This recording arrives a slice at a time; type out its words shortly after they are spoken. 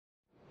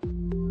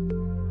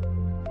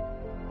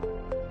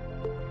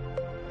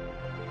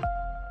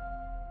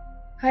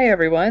Hi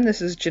everyone,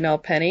 this is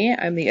Janelle Penny.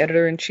 I'm the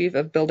editor-in-chief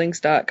of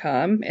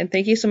Buildings.com, and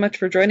thank you so much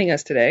for joining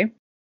us today.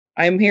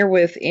 I'm here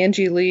with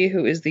Angie Lee,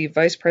 who is the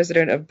Vice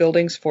President of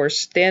Buildings for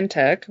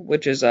Stantec,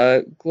 which is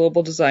a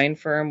global design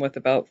firm with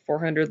about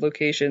 400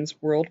 locations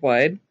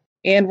worldwide.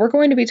 And we're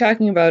going to be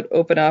talking about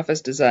open office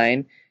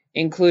design,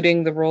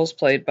 including the roles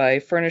played by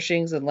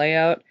furnishings and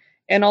layout,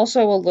 and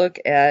also a look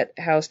at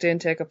how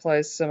Stantec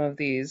applies some of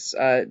these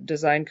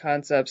design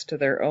concepts to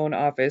their own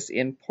office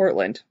in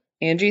Portland.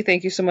 Angie,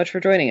 thank you so much for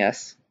joining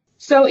us.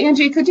 So,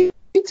 Angie, could you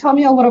tell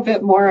me a little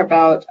bit more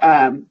about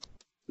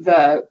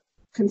the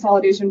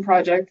consolidation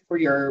project for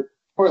your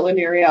Portland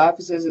area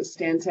offices at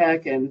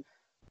Stantec and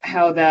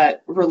how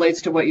that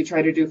relates to what you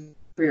try to do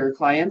for your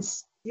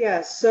clients?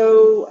 Yeah,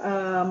 so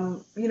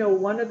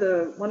one of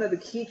the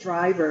key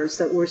drivers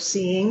that we're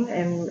seeing,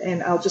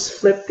 and I'll just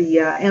flip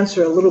the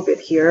answer a little bit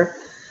here.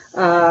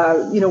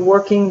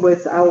 Working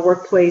with our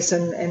workplace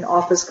and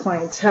office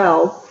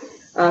clientele,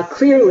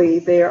 clearly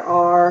there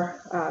are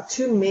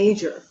two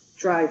major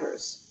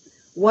drivers.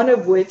 One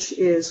of which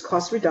is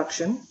cost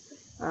reduction.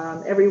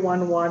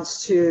 Everyone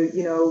wants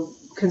to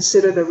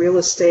consider the real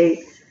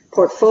estate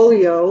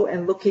portfolio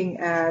and looking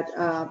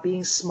at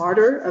being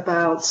smarter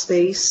about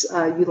space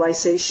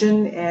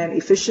utilization and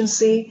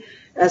efficiency,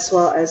 as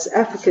well as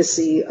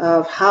efficacy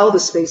of how the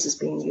space is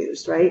being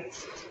used, right?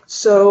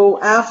 So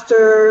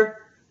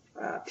after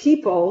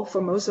people,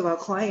 for most of our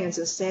clients,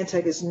 and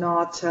Stantec is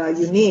not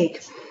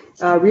unique,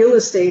 real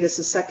estate is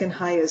the second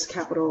highest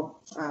capital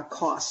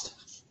cost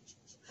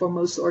for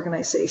most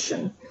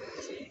organizations.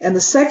 And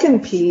the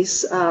second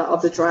piece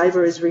of the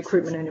driver is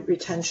recruitment and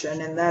retention,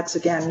 and that's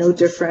again no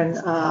different,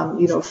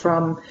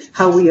 from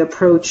how we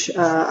approach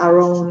our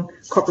own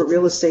corporate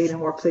real estate and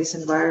workplace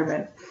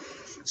environment.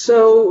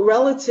 So,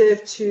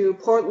 relative to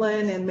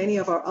Portland and many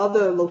of our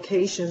other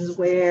locations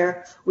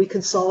where we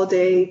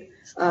consolidate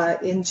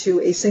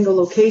into a single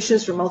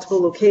locations from multiple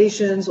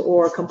locations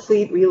or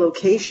complete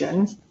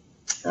relocation,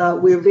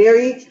 we're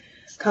very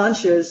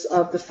conscious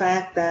of the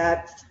fact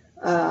that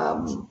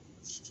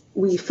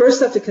we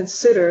first have to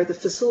consider the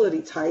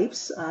facility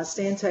types,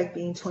 Stantec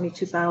being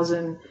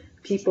 22,000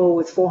 people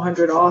with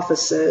 400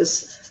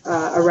 offices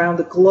around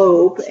the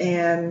globe,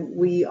 and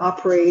we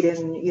operate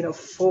in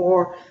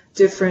four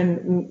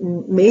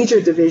different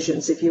major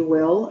divisions, if you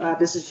will,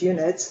 business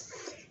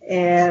units,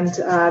 and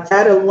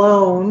that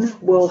alone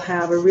will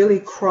have a really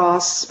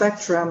cross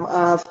spectrum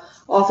of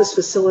office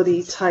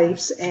facility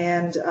types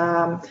and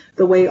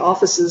the way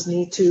offices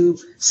need to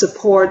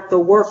support the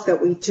work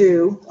that we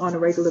do on a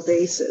regular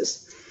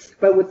basis.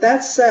 But with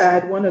that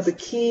said, one of the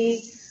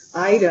key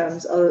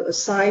items,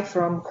 aside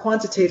from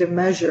quantitative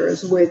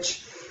measures,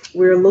 which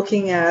we're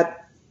looking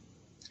at,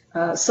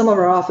 some of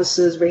our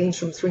offices range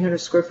from 300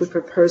 square foot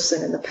per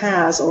person in the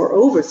past, or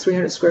over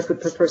 300 square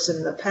foot per person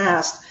in the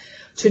past,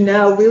 to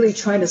now really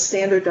trying to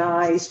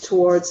standardize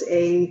towards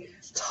a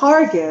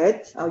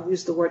target, I'll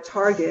use the word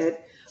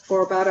target,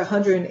 for about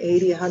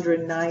 180,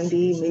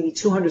 190, maybe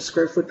 200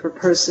 square foot per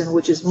person,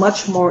 which is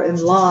much more in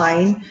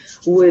line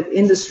with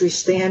industry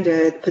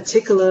standard,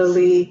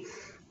 particularly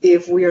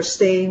if we are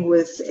staying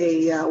with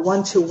a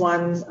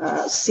one-to-one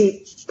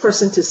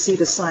person-to-seat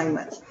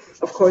assignment.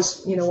 Of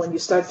course, when you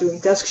start doing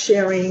desk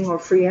sharing or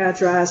free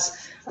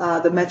address,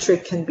 the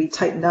metric can be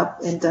tightened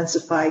up and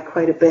densified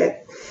quite a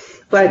bit.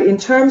 But in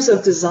terms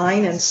of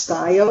design and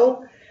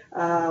style,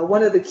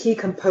 one of the key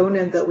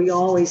components that we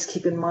always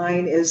keep in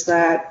mind is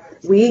that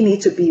we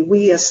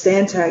as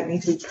Stantec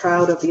need to be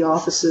proud of the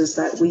offices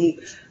that we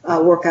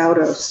work out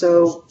of.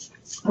 So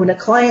when a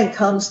client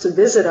comes to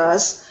visit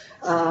us,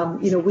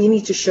 we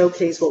need to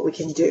showcase what we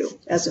can do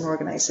as an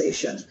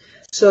organization.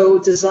 So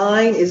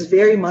design is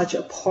very much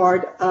a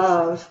part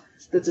of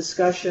the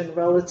discussion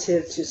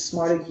relative to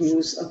smarter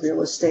use of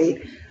real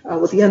estate,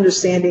 with the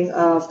understanding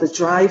of the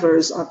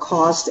drivers are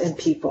cost and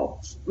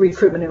people,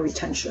 recruitment and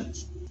retention.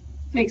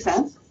 Makes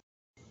sense.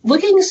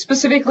 Looking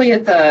specifically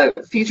at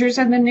the features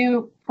in the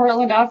new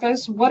Portland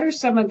office, what are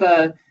some of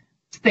the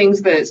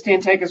things that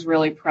Stantec is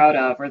really proud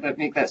of or that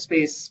make that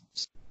space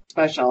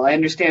special? I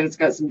understand it's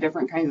got some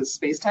different kinds of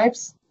space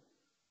types.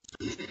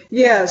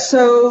 Yeah,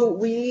 so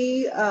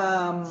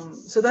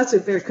so that's a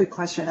very good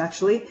question,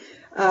 actually.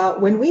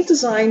 When we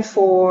design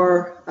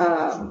for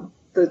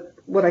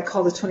what I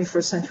call the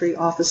 21st century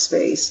office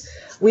space,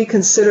 we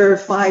consider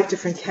 5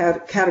 different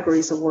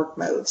categories of work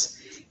modes.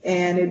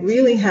 And it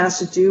really has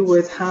to do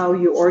with how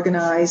you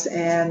organize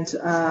and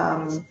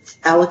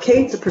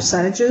allocate the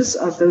percentages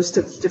of those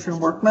different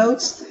work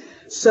modes.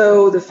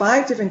 So the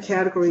 5 different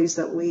categories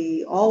that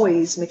we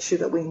always make sure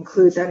that we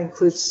include, that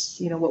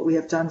includes, what we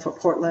have done for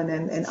Portland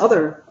and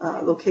other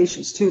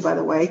locations too, by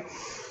the way,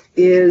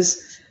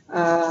 is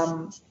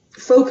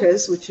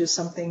focus, which is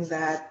something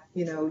that,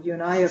 you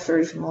and I are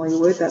very familiar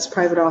with. That's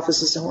private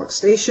offices and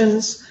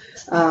workstations,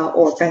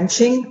 or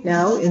benching.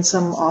 Now, in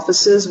some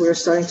offices, we're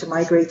starting to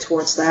migrate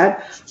towards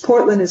that.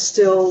 Portland is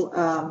still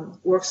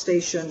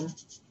workstation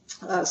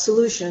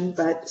solution,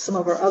 but some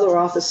of our other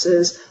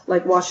offices,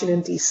 like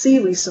Washington, D.C.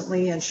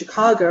 recently and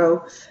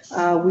Chicago,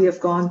 we have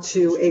gone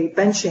to a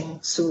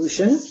benching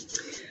solution.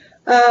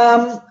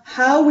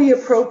 How we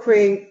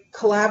appropriate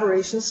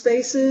collaboration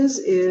spaces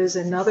is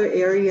another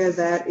area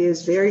that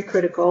is very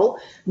critical.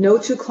 No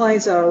two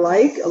clients are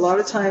alike. A lot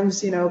of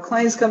times,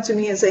 clients come to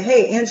me and say,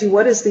 "Hey, Angie,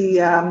 what is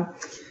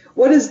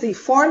the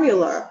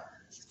formula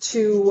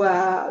to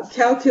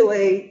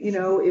calculate,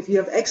 if you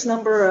have X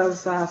number of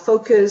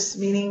focus,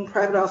 meaning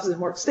private offices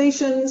and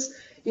workstations,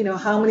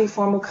 how many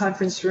formal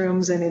conference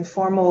rooms and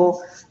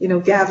informal,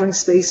 gathering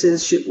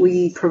spaces should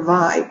we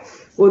provide?"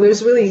 Well,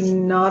 there's really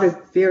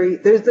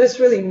there's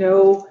really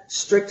no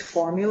strict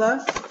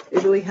formula.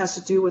 It really has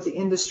to do with the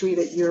industry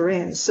that you're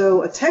in.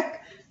 So a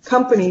tech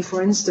company,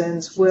 for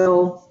instance,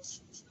 will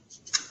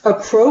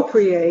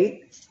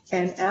appropriate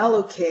and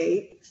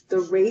allocate the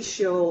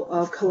ratio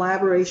of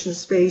collaboration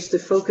space to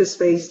focus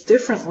space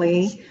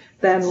differently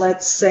than,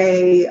 let's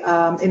say,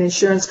 an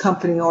insurance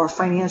company or a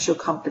financial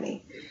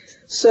company.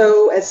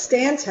 So at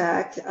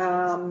Stantec,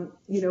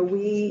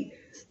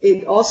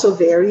 it also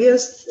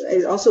varies.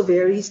 It also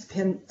varies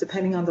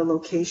depending on the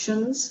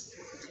locations.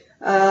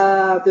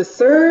 The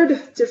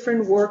third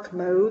different work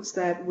modes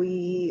that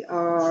we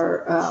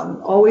are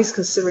always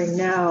considering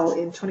now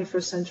in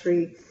 21st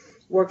century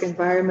work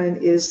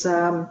environment is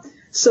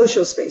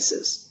social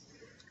spaces.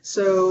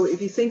 So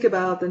if you think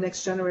about the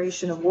next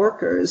generation of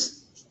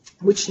workers,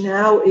 which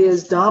now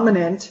is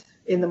dominant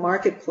in the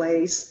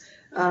marketplace,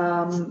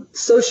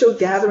 social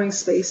gathering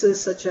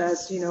spaces such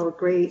as, a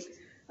great,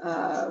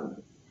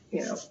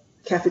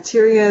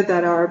 cafeteria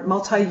that are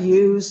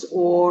multi-use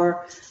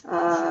or,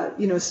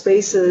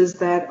 spaces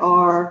that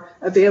are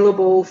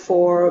available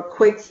for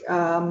quick,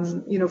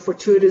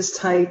 fortuitous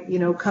type,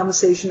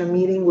 conversation or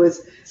meeting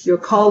with your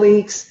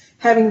colleagues.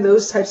 Having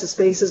those types of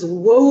spaces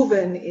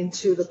woven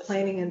into the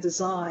planning and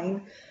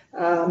design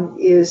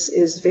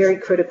is very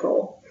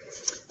critical.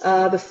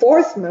 The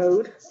fourth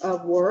mode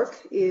of work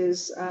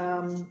is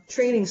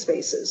training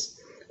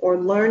spaces or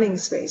learning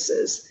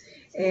spaces.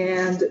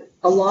 And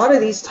a lot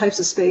of these types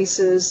of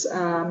spaces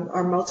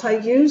are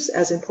multi-use,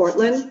 as in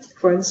Portland,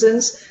 for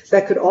instance,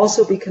 that could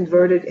also be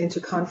converted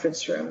into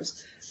conference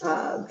rooms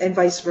and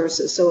vice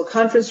versa. So a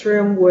conference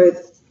room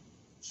with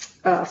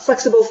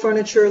flexible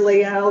furniture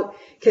layout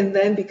can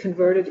then be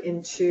converted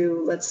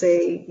into, let's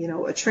say,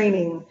 a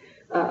training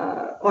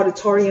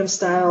auditorium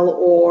style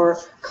or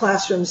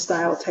classroom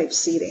style type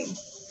seating.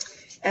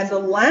 And the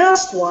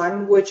last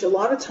one, which a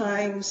lot of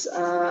times,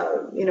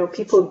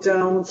 people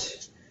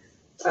don't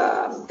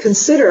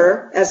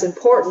consider as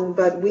important,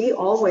 but we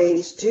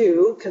always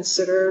do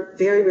consider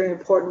very, very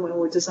important when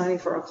we're designing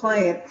for our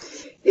client,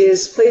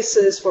 is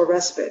places for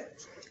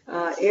respite.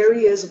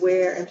 Areas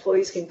where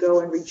employees can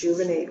go and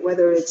rejuvenate,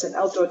 whether it's an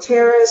outdoor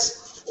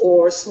terrace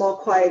or small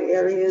quiet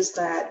areas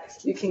that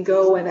you can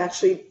go and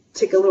actually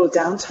take a little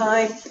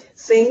downtime,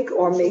 think,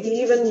 or maybe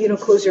even,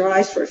 close your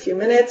eyes for a few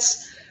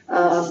minutes.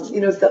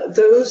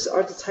 Those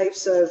are the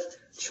types of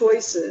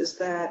choices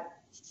that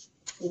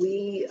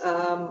we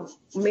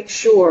make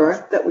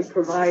sure that we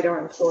provide our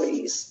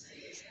employees.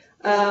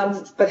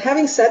 But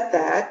having said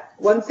that,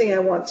 one thing I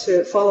want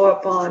to follow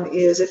up on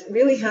is it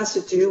really has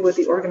to do with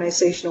the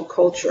organizational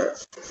culture.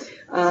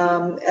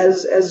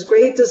 As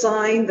great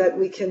design that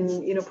we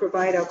can,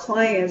 provide our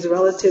clients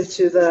relative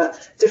to the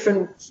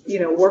different,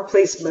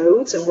 workplace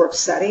modes and work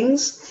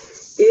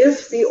settings,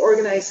 if the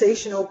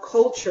organizational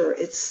culture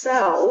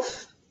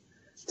itself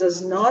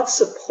does not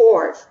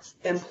support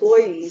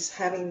employees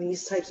having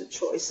these types of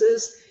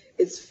choices,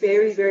 it's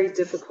very, very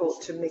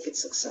difficult to make it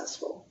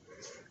successful.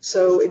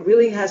 So it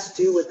really has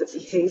to do with the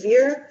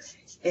behavior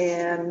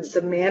and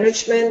the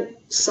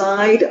management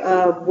side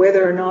of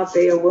whether or not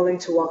they are willing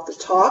to walk the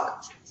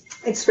talk.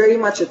 It's very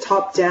much a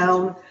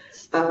top-down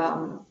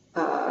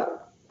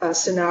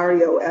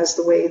scenario as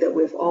the way that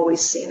we've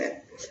always seen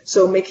it.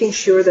 So making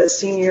sure that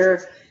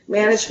senior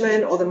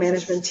management or the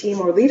management team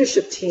or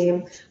leadership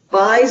team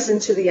buys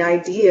into the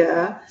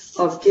idea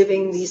of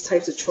giving these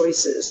types of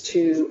choices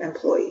to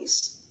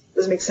employees.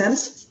 Does it make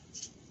sense?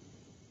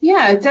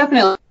 Yeah,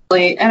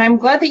 definitely. And I'm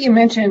glad that you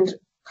mentioned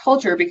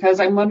culture, because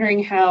I'm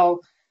wondering how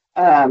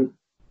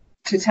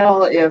to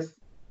tell if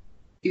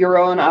your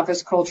own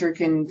office culture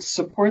can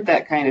support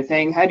that kind of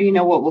thing. How do you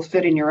know what will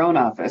fit in your own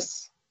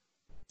office?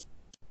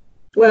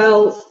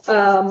 Well,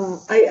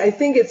 I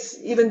think it's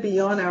even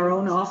beyond our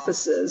own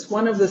offices.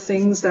 One of the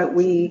things that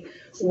we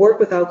work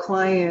with our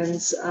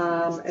clients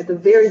at the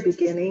very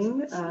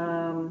beginning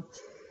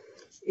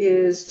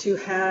is to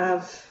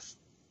have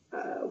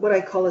what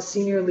I call a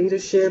senior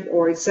leadership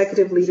or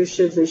executive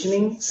leadership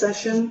visioning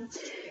session.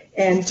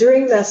 And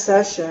during that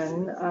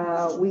session,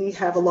 we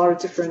have a lot of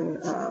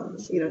different,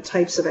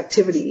 types of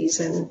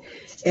activities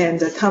and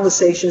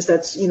conversations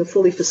that's,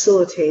 fully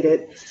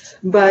facilitated.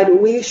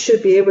 But we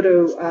should be able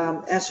to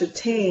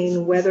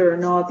ascertain whether or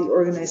not the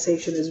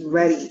organization is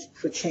ready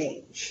for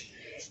change.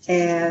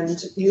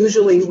 And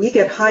usually we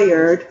get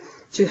hired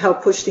to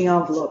help push the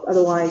envelope.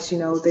 Otherwise,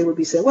 they would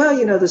be saying, well,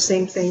 the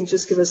same thing,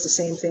 just give us the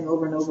same thing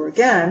over and over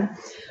again.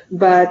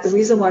 But the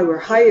reason why we're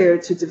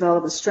hired to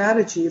develop a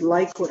strategy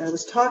like what I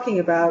was talking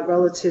about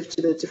relative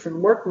to the different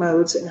work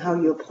modes and how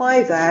you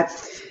apply that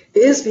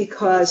is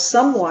because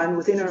someone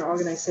within our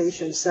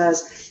organization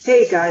says,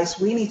 hey guys,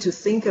 we need to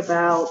think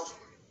about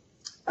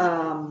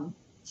our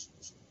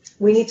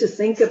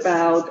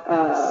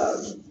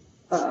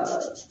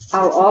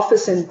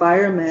office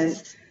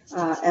environment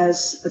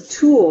as a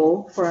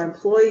tool for our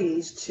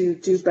employees to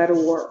do better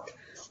work,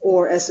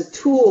 or as a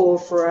tool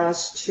for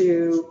us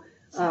to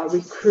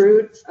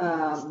recruit,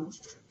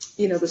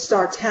 the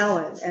star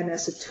talent, and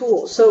as a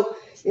tool. So,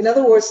 in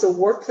other words, the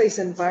workplace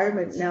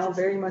environment now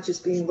very much is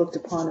being looked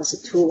upon as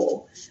a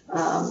tool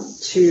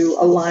to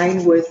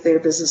align with their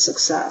business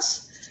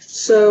success.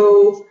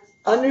 So,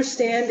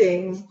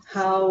 understanding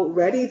how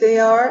ready they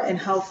are and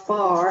how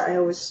far, I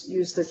always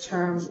use the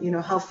term,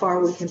 how far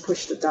we can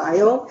push the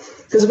dial,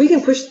 because we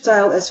can push the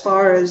dial as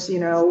far as,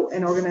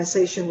 an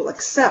organization will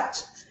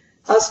accept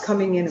us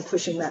coming in and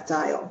pushing that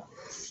dial.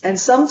 And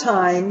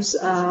sometimes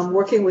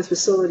working with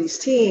facilities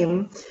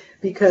team,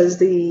 because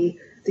the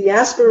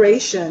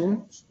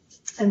aspiration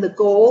and the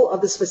goal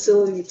of this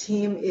facility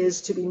team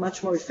is to be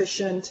much more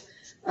efficient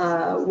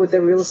with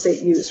their real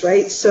estate use,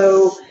 right?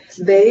 So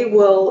they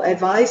will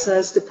advise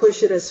us to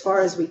push it as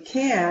far as we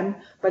can,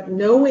 but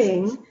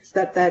knowing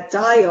that that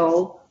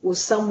dial will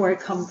somewhere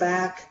come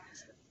back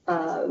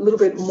a little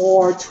bit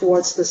more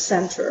towards the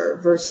center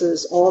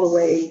versus all the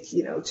way,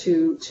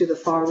 to the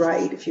far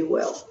right, if you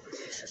will.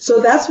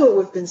 So that's what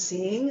we've been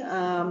seeing.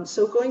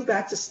 So going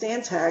back to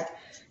Stantec,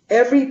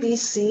 every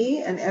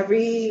BC and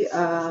every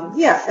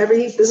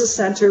business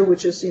center,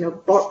 which is,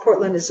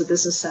 Portland is a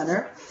business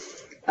center,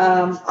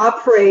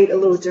 operate a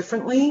little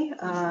differently.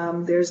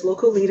 There's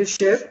local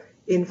leadership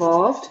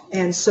involved.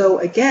 And so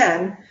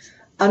again,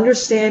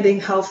 understanding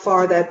how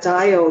far that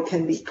dial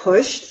can be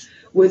pushed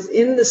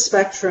within the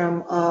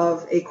spectrum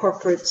of a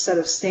corporate set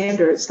of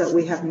standards that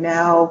we have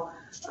now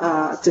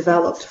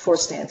developed for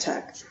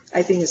Stantec,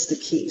 I think is the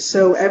key.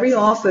 So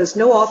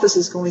no office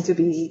is going to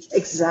be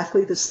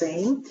exactly the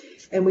same,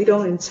 and we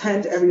don't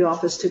intend every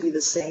office to be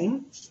the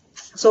same.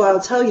 So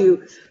I'll tell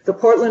you, the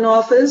Portland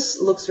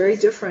office looks very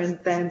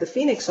different than the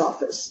Phoenix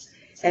office,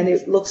 and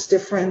it looks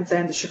different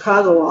than the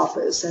Chicago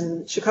office,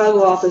 and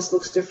Chicago office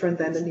looks different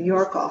than the New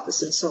York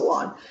office, and so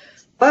on.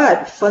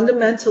 But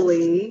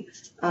fundamentally,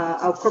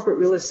 our corporate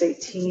real estate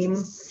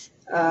team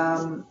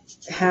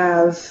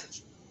have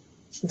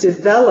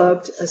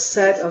developed a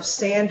set of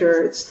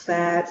standards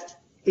that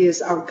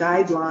is our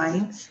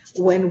guideline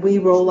when we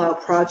roll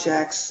out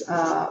projects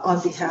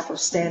on behalf of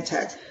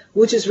Stantec,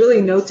 which is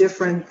really no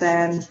different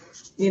than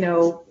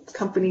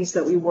companies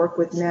that we work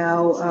with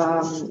now,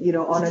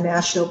 on a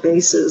national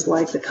basis,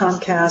 like the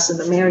Comcast and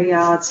the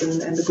Marriotts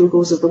and the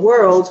Googles of the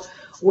world,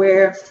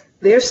 where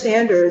their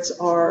standards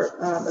are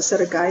a set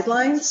of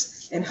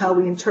guidelines, and how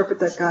we interpret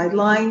that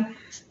guideline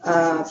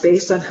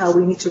based on how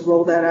we need to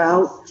roll that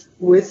out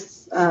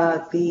with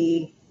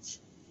the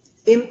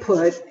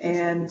input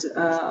and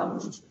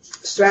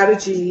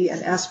strategy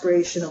and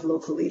aspiration of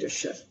local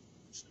leadership.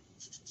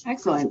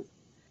 Excellent.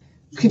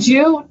 Could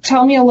you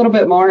tell me a little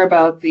bit more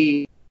about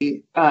the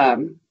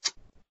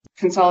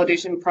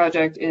consolidation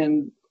project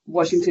in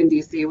Washington,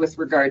 D.C. with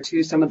regard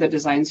to some of the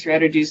design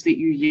strategies that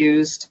you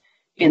used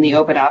in the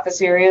open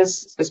office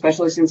areas,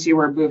 especially since you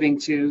were moving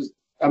to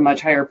a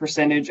much higher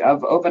percentage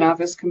of open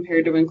office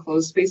compared to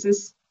enclosed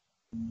spaces?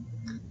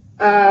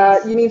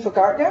 You mean for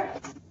Gartner?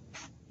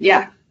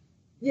 Yeah.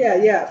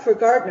 Yeah, for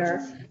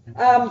Gartner.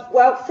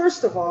 Well,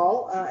 first of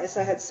all, as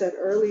I had said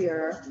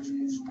earlier,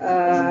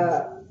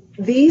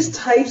 these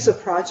types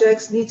of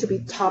projects need to be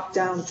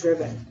top-down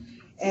driven.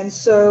 And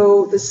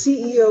so the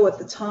CEO at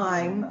the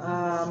time,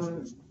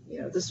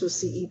 this was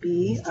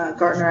CEB,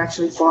 Gartner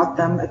actually bought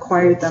them,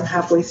 acquired them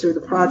halfway through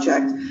the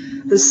project.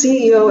 The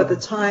CEO at the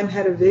time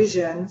had a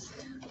vision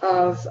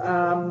of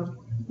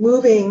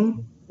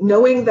moving,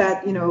 knowing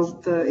that,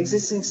 the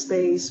existing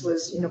space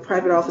was,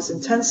 private office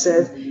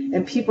intensive,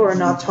 and people are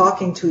not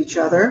talking to each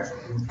other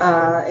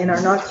and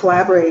are not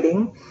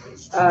collaborating.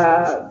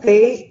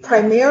 They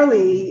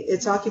primarily,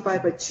 it's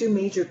occupied by two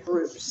major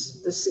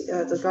groups,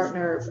 the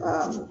Gartner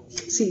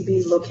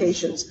CB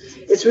locations.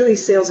 It's really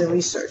sales and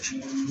research.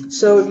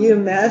 So if you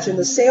imagine,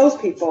 the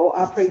salespeople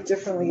operate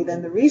differently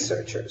than the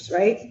researchers,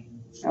 right?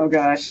 Oh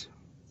gosh.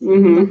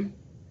 Mm-hmm.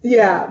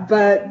 Yeah,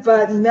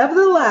 but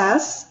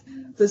nevertheless,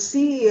 the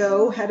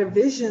CEO had a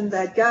vision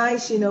that,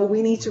 guys,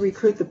 we need to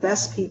recruit the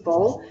best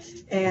people.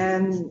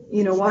 And,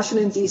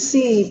 Washington,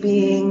 D.C.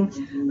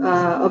 being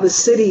of a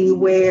city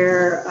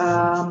where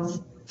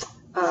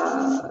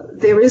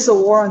there is a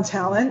war on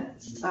talent,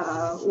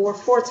 or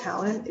for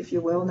talent, if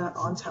you will, not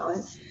on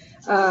talent.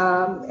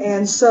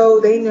 And so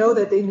they know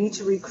that they need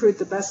to recruit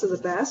the best of the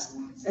best.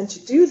 And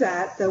to do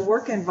that, the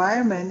work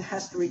environment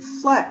has to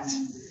reflect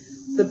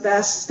the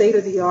best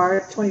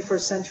state-of-the-art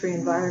 21st century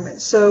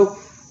environment. So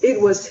it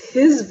was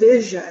his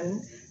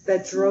vision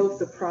that drove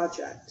the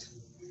project.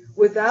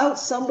 Without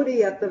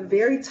somebody at the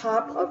very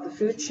top of the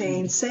food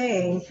chain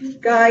saying,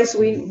 guys,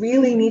 we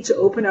really need to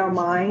open our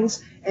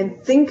minds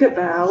and think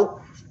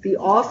about the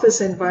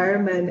office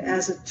environment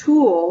as a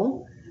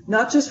tool,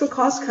 not just for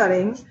cost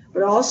cutting,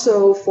 but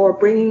also for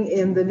bringing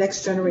in the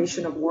next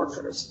generation of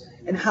workers.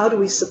 And how do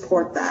we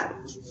support that?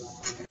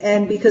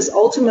 And because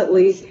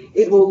ultimately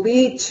it will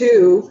lead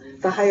to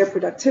the higher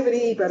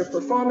productivity, better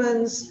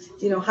performance,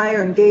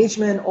 higher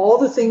engagement, all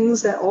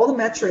the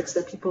metrics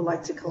that people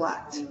like to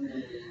collect.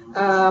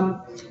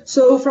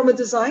 So from a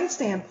design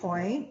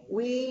standpoint,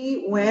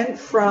 we went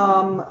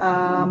from,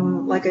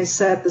 like I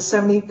said, the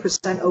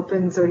 70%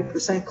 open,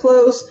 30%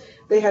 closed.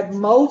 They had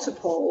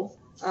multiple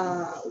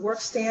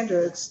work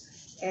standards,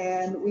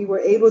 and we were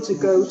able to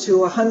go to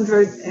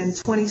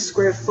 120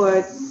 square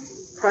foot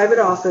private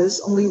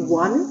office, only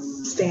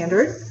one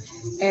standard,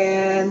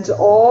 and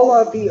all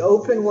of the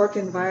open work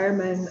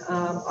environment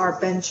are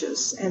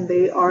benches, and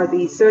they are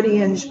the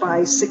 30-inch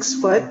by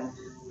 6-foot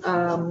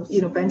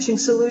benching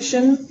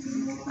solution.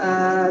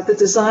 The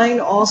design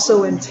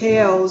also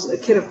entails a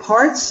kit of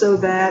parts so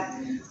that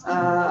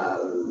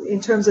in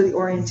terms of the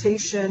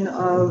orientation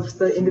of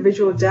the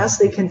individual desk,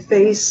 they can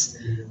face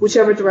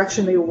whichever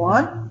direction they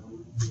want.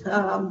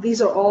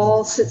 These are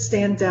all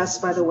sit-stand desks,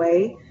 by the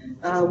way,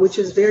 which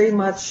is very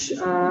much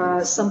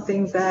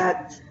something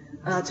that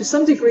to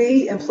some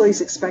degree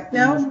employees expect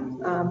now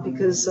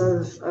because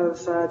of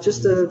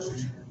just the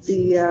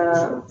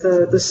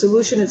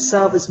solution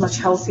itself is much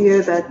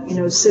healthier.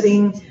 That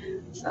sitting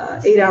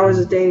 8 hours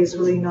a day is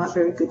really not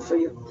very good for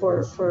you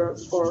for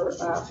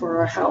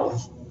our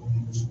health.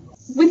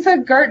 With the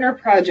Gartner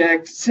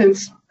project,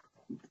 since,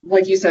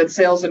 like you said,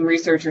 sales and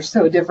research are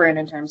so different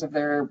in terms of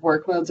their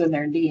workloads and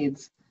their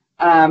needs,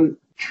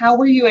 how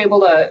were you able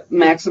to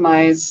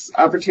maximize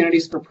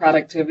opportunities for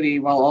productivity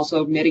while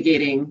also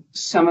mitigating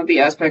some of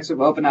the aspects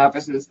of open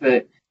offices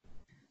that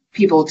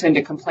people tend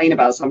to complain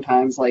about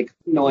sometimes, like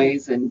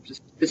noise and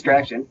just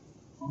distraction?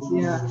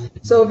 Yeah,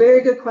 so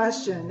very good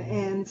question.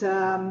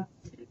 And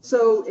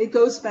so it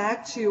goes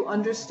back to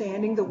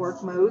understanding the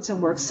work modes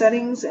and work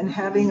settings and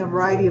having a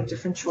variety of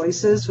different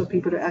choices for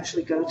people to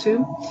actually go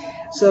to.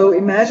 So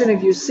imagine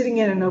if you're sitting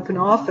in an open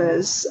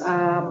office,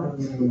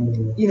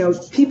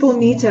 people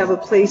need to have a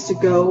place to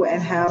go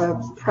and have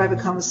a private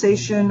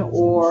conversation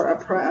or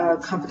a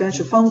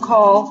confidential phone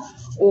call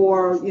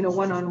or,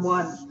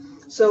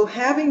 one-on-one. So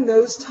having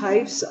those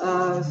types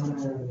of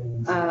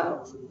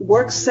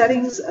work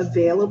settings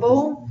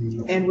available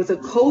and with a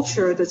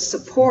culture that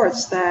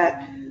supports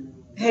that,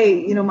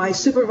 hey, my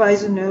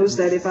supervisor knows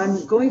that if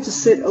I'm going to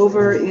sit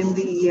over in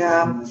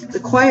the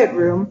quiet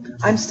room,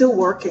 I'm still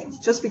working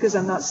just because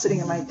I'm not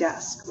sitting at my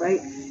desk, right?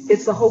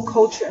 It's the whole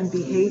culture and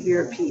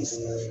behavior piece.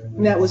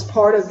 And that was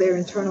part of their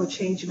internal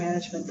change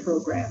management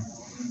program.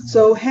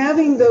 So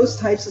having those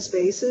types of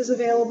spaces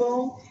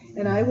available,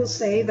 and I will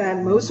say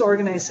that most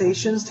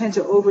organizations tend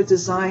to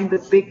over-design the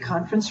big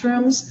conference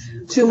rooms.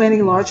 Too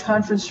many large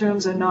conference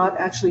rooms are not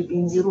actually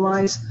being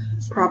utilized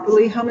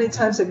properly. How many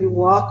times have you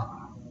walked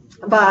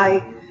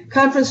by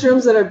conference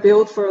rooms that are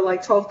built for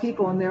like 12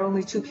 people and there are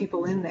only 2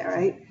 people in there,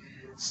 right?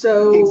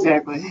 So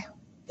exactly.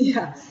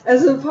 Yeah,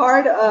 as a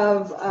part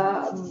of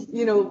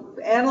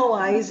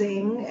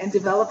analyzing and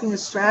developing a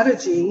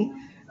strategy,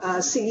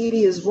 CED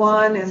is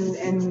one,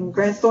 and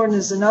Grant Thornton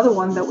is another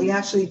one that we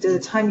actually did a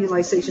time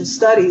utilization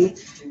study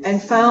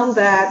and found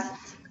that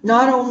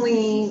not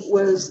only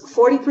was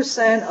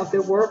 40% of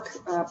their work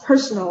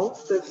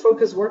the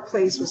focused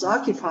workplace was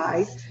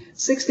occupied,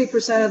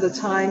 60% of the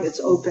time it's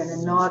open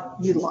and not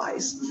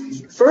utilized.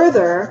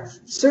 Further,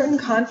 certain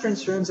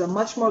conference rooms are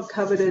much more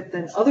coveted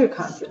than other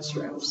conference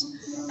rooms.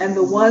 And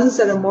the ones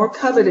that are more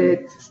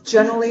coveted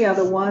generally are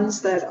the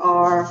ones that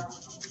are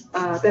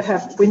that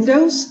have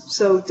windows,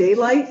 so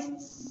daylight,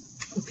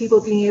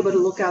 people being able to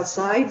look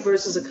outside,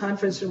 versus a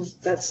conference room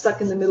that's stuck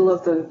in the middle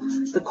of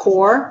the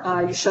core.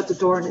 You shut the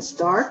door and it's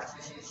dark.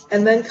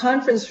 And then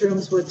conference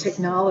rooms with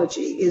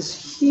technology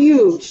is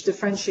huge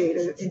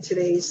differentiator in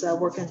today's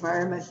work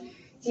environment.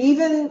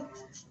 Even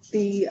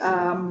the,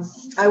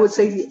 I would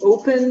say the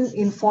open,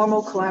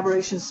 informal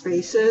collaboration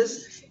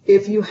spaces,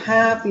 if you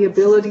have the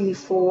ability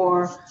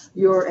for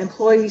your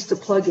employees to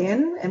plug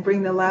in and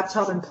bring their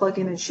laptop and plug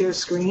in and share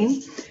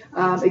screen,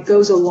 it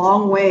goes a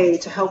long way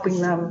to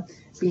helping them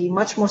be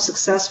much more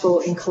successful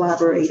in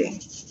collaborating.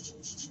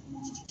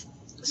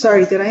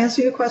 Sorry, did I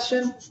answer your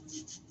question?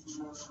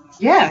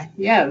 Yeah,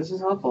 this is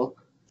helpful.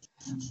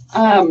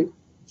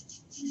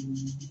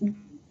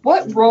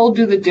 What role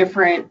do the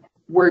different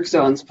work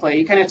zones play?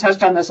 You kind of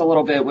touched on this a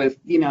little bit with,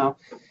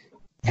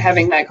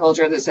 having that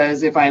culture that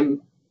says if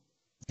I'm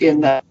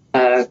in the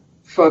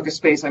focus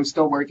space, I'm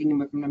still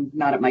working if I'm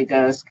not at my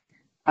desk.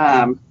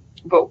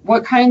 But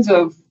what kinds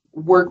of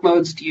work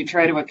modes do you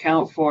try to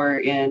account for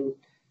in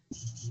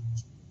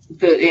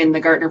the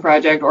Gartner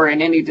project, or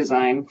in any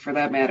design for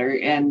that matter?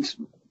 And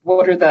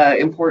what are the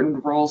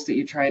important roles that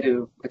you try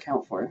to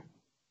account for?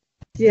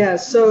 Yeah,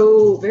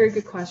 so very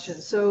good question.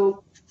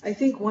 So I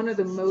think one of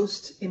the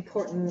most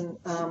important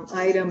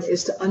item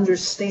is to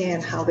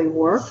understand how they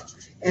work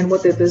and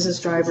what their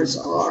business drivers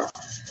are.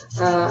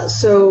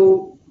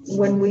 So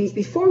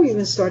before we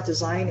even start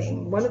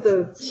designing, one of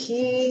the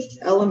key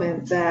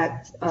element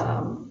that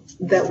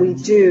we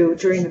do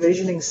during the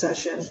visioning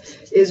session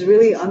is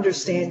really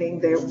understanding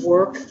their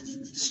work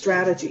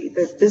strategy,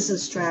 their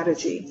business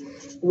strategy,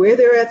 where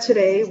they're at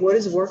today, what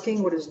is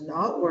working, what is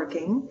not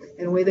working,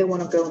 and where they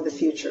want to go in the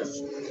future.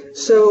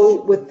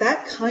 So with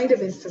that kind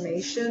of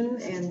information,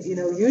 and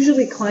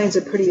usually clients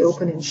are pretty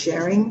open in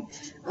sharing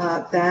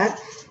that,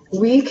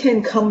 we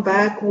can come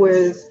back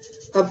with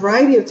a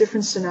variety of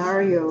different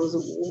scenarios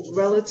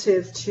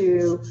relative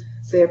to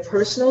their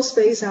personal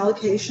space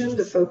allocation,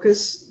 the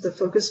focus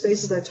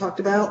spaces I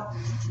talked about.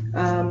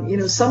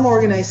 Some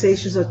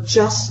organizations are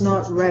just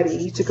not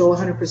ready to go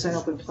 100%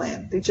 open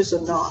plan. They just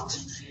are not.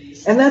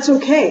 And that's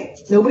okay.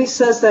 Nobody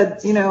says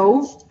that,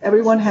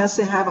 everyone has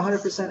to have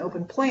 100%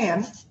 open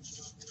plan.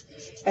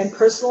 And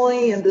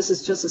personally, and this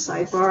is just a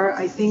sidebar,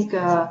 I think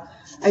that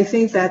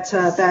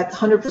that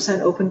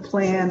 100% open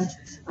plan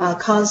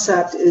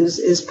concept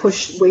is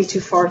pushed way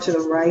too far to the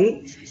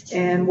right.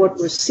 And what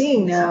we're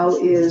seeing now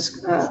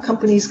is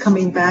companies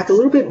coming back a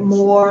little bit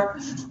more,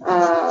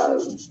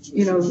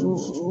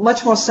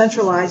 much more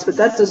centralized, but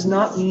that does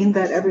not mean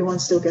that everyone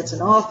still gets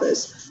an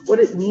office. What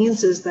it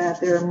means is that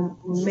there are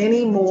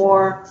many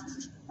more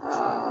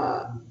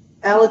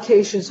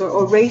allocations,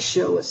 or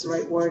ratio is the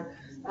right word,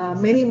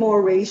 many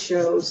more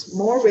ratios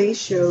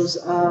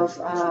of,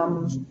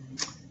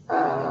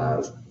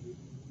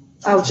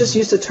 I'll just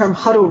use the term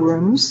huddle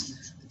rooms,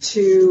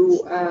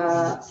 to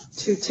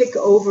take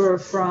over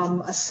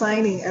from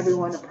assigning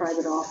everyone a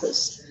private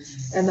office.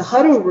 And the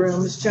huddle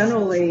rooms,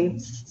 generally,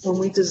 when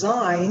we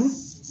design,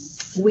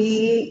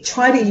 we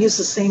try to use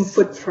the same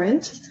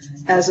footprint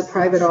as a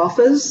private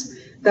office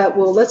that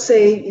will, let's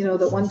say, the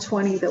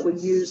 120 that we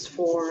used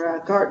for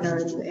Gartner,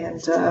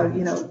 and a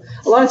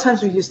lot of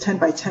times we use 10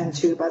 by 10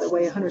 too, by the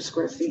way, 100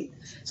 square feet.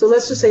 So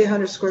let's just say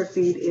 100 square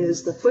feet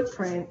is the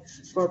footprint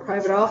for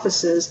private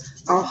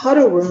offices. Our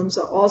huddle rooms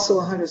are also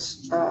 100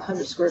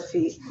 square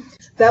feet.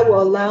 That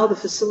will allow the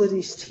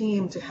facilities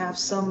team to have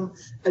some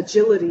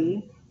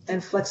agility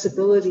and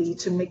flexibility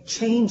to make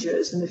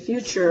changes in the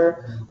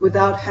future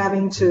without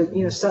having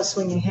to, start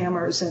swinging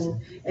hammers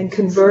and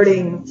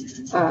converting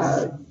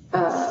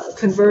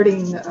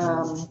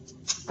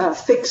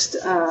fixed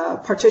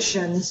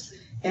partitions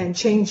and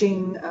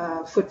changing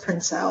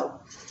footprints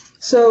out.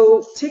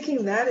 So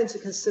taking that into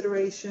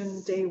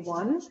consideration day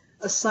one,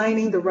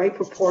 assigning the right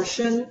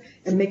proportion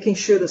and making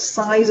sure the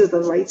size is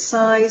the right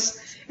size,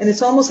 and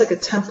it's almost like a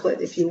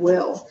template, if you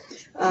will,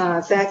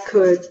 that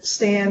could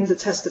stand the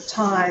test of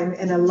time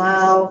and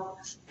allow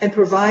and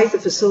provide the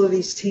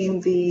facilities team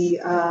the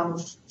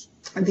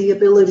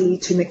ability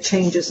to make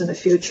changes in the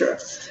future.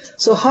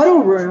 So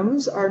huddle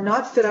rooms are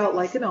not fit out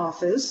like an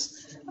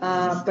office,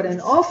 but an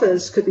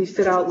office could be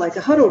fit out like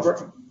a huddle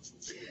room.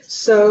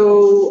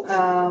 So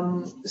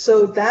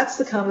that's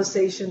the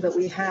conversation that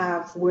we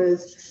have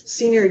with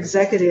senior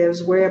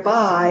executives,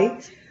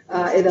 whereby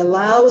it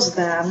allows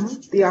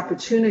them the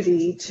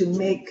opportunity to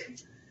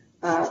make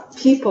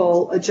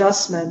people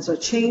adjustments or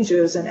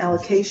changes and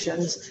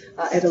allocations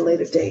at a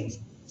later date.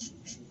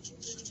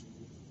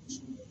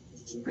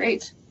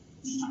 Great.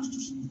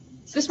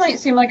 This might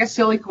seem like a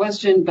silly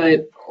question,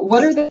 but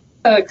what are the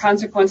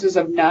consequences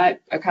of not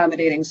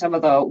accommodating some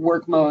of the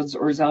work modes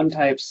or zone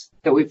types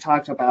that we've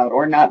talked about,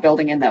 or not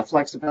building in that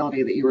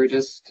flexibility that you were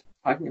just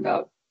talking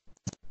about?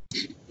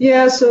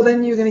 Yeah, so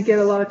then you're going to get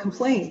a lot of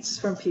complaints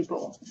from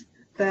people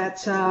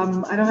that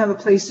I don't have a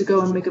place to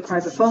go and make a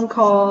private phone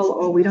call,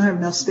 or we don't have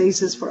enough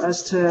spaces for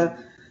us to,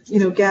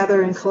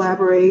 gather and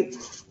collaborate,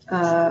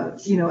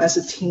 as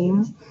a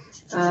team.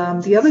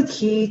 The other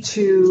key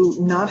to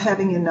not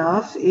having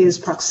enough is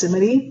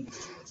proximity.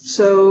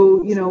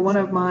 So, one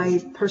of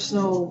my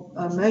personal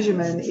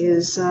measurement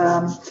is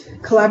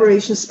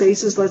collaboration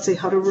spaces, let's say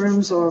huddle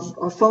rooms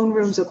or phone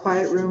rooms or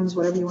quiet rooms,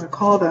 whatever you want to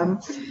call them.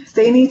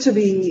 They need to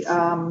be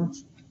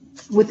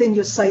within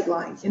your sight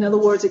line. In other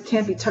words, it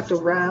can't be tucked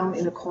around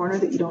in a corner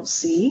that you don't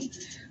see.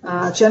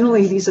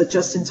 Generally, these are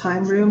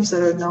just-in-time rooms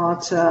that are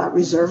not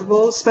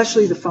reservable,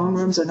 especially the phone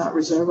rooms are not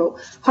reservable.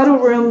 Huddle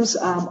rooms,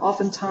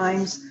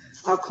 oftentimes,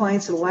 our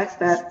clients elect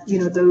that,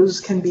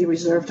 those can be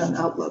reserved on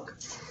Outlook.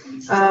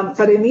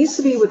 But it needs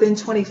to be within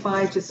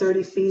 25 to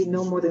 30 feet,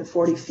 no more than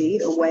 40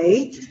 feet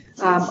away.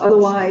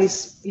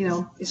 Otherwise,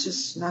 it's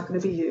just not going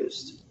to be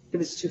used if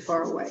it's too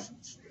far away.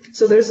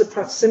 So there's a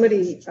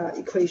proximity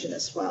equation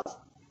as well.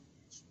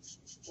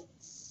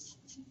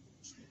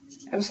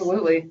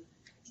 Absolutely.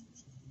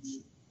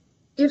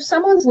 If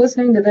someone's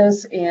listening to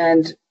this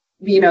and,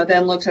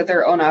 then looks at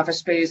their own office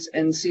space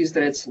and sees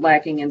that it's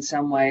lacking in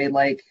some way,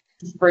 like,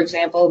 for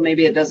example,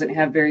 maybe it doesn't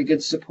have very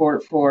good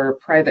support for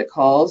private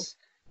calls,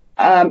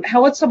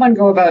 how would someone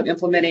go about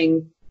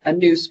implementing a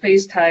new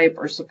space type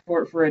or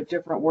support for a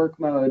different work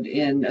mode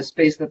in a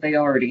space that they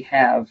already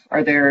have?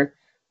 Are there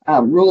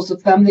rules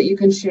of thumb that you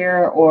can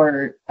share,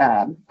 or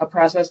a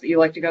process that you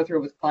like to go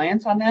through with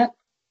clients on that?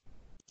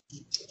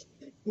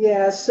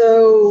 Yeah,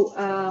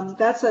 so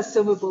that's a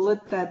silver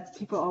bullet that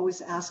people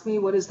always ask me.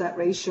 What is that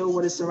ratio?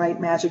 What is the right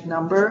magic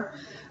number?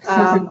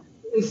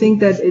 We think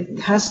that it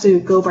has to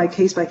go by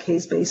case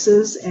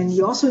basis, and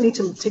you also need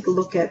to take a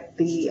look at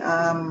the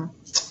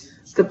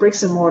the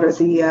bricks and mortar,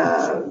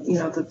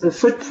 the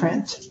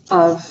footprint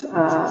of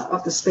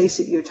the space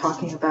that you're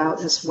talking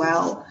about as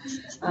well.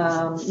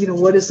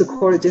 What is the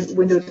quarter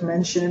window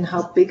dimension?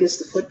 How big is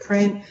the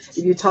footprint?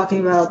 If you're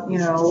talking about,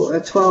 a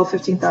 12,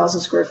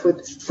 15,000 square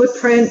foot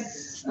footprint,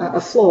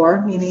 a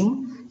floor,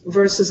 meaning,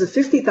 versus a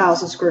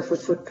 50,000 square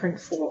foot footprint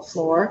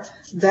floor,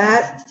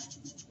 that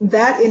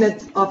in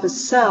and of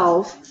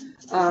itself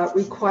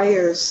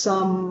requires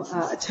some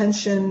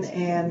attention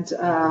and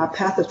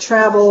path of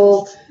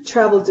travel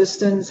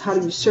distance, how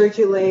do you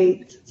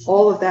circulate,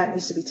 all of that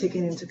needs to be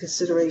taken into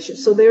consideration.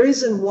 So there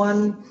isn't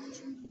one,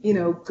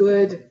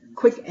 good,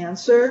 quick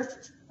answer.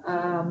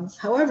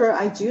 However,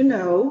 I do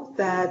know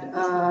that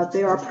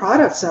there are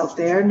products out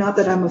there, not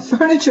that I'm a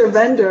furniture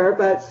vendor,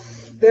 but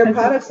there are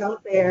products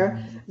out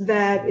there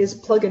that is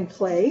plug and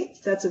play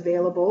that's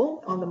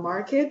available on the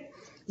market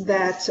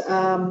that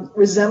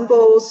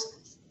resembles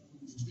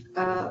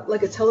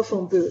like a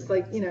telephone booth.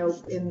 Like,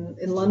 in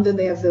London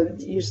they have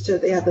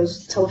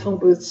those telephone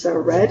booths that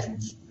are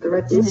the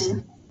red booths.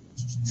 Mm-hmm.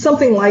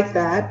 Something like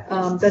that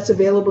that's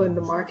available in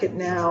the market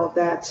now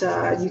that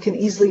you can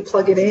easily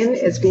plug it in.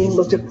 It's being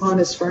looked upon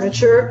as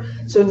furniture,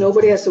 so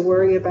nobody has to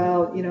worry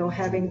about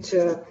having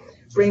to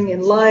bring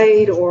in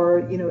light, or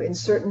in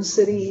certain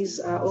cities,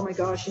 oh my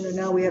gosh,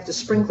 now we have to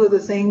sprinkler the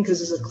thing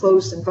because it's a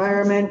closed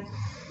environment.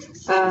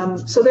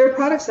 So there are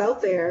products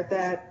out there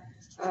that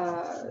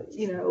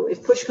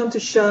if push comes to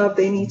shove,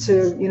 they need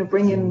to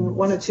bring in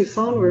 1 or 2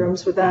 phone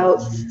rooms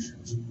without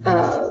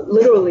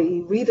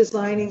literally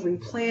redesigning,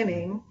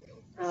 replanning.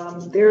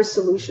 There are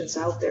solutions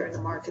out there in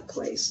the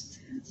marketplace.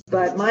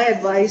 But my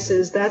advice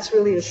is that's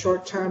really a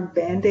short-term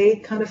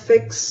Band-Aid kind of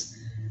fix.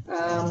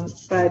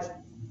 But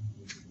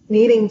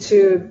needing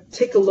to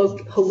take a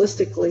look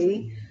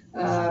holistically,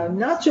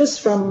 not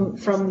just from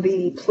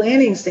the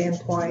planning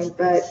standpoint,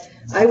 but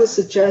I would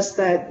suggest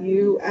that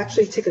you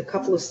actually take a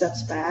couple of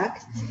steps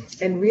back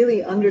and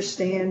really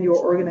understand your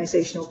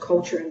organizational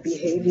culture and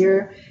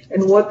behavior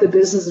and what the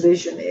business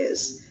vision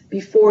is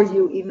before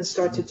you even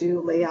start to do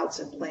layouts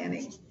and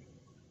planning.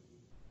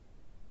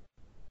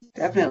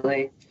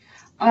 Definitely.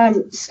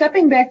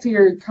 Stepping back to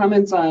your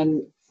comments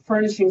on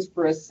furnishings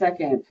for a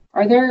second,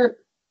 are there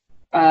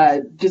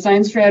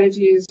design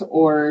strategies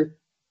or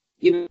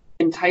even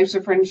types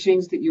of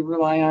furnishings that you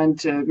rely on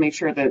to make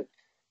sure that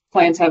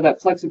clients have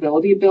that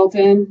flexibility built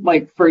in?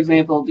 Like, for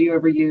example, do you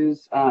ever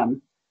use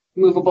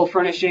movable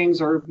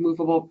furnishings or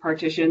movable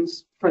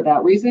partitions for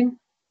that reason?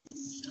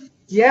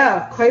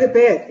 Yeah, quite a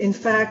bit. In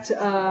fact,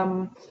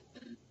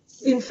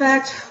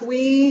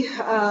 we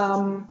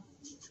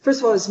first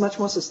of all, it's much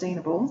more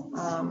sustainable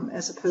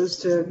as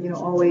opposed to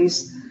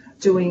always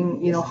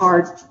doing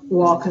hard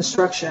wall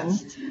construction.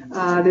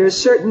 There are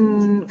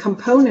certain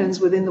components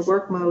within the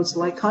work modes,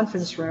 like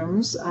conference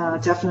rooms.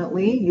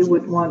 Definitely, you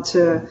would want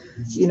to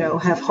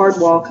have hard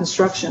wall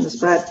constructions,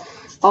 but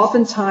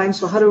oftentimes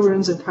for huddle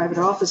rooms and private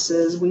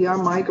offices, we are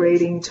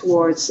migrating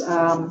towards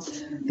the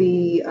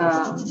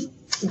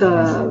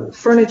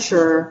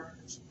furniture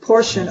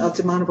portion of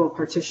demountable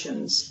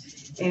partitions.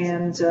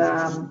 And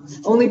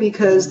only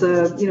because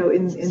even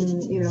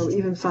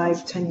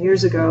 5-10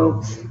 years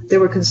ago, there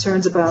were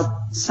concerns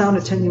about sound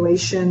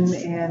attenuation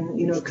and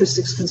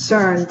acoustics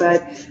concern,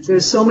 but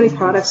there's so many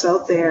products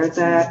out there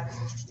that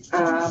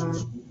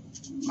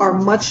are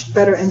much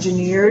better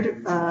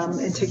engineered,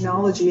 and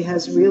technology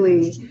has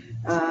really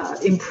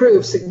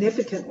improved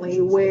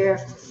significantly, where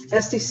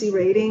SDC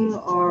rating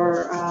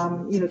are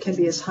can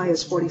be as high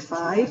as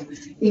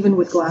 45, even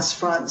with glass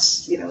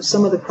fronts.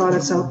 Some of the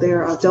products out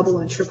there are double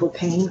and triple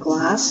pane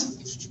glass.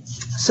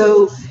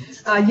 So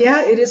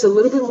it is a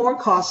little bit more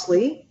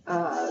costly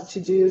to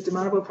do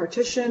demountable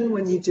partition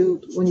when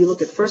you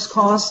look at first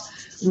cost,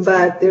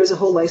 but there's a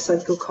whole life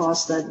cycle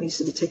cost that needs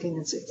to be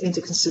taken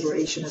into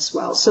consideration as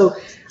well. So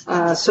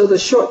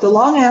the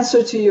long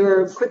answer to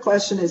your quick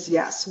question is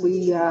yes,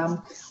 we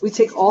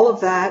take all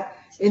of that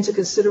into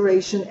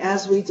consideration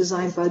as we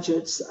design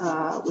budgets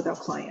with our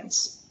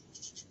clients.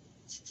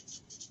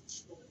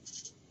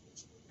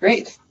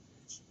 Great.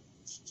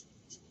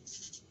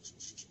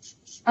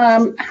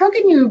 How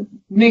can you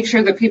make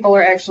sure that people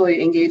are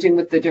actually engaging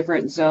with the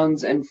different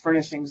zones and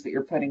furnishings that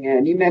you're putting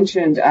in? You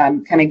mentioned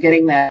kind of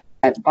getting that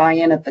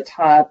buy-in at the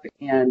top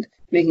and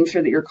making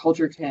sure that your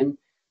culture can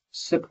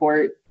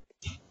support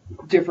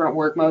different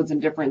work modes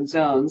and different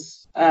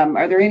zones.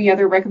 Are there any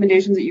other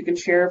recommendations that you can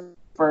share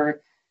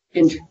for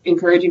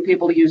encouraging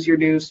people to use your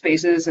new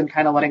spaces and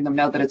kind of letting them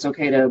know that it's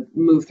okay to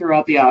move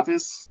throughout the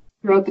office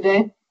throughout the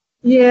day?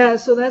 Yeah,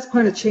 so that's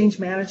part of change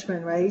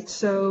management, right?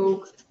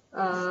 So,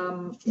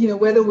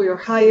 whether we are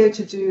hired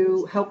to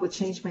do help with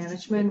change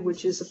management,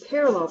 which is a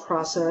parallel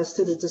process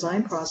to the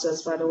design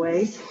process, by the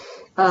way,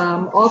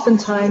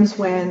 oftentimes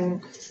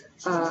when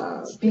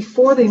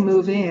before they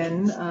move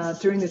in,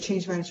 during the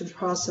change management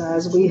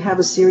process, we have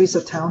a series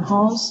of town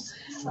halls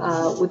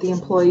with the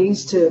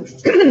employees to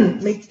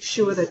make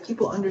sure that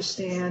people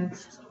understand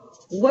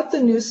what the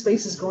new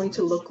space is going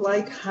to look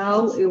like,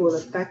 how it will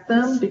affect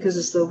them, because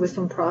it's the with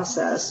them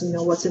process,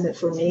 what's in it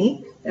for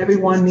me.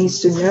 Everyone needs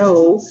to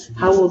know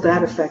how will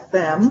that affect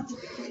them.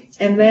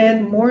 And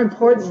then more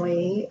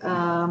importantly,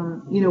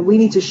 we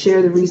need to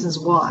share the reasons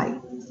why,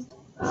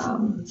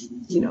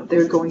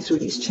 they're going through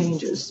these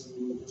changes.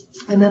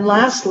 And then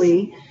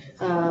lastly,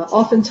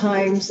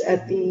 oftentimes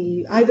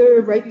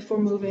either right before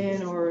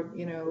move-in or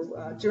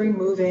during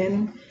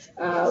move-in,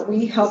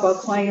 we help our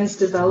clients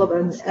develop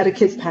an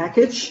etiquette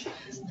package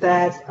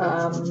that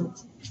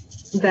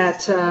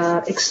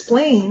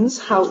explains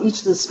how each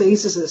of the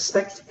spaces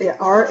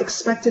are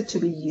expected to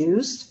be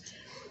used,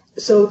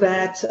 so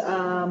that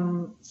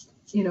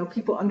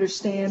people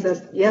understand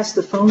that yes,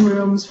 the phone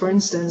rooms, for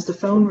instance, the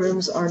phone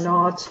rooms are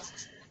not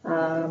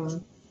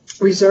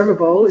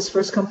reservable. It's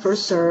first come,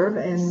 first serve,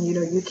 and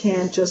you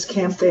can't just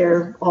camp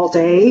there all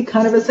day,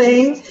 kind of a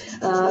thing.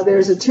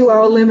 There's a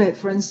 2-hour limit,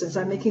 for instance.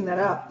 I'm making that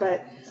up,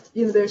 but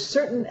there's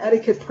certain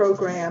etiquette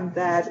program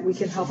that we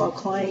can help our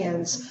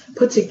clients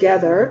put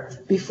together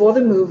before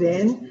the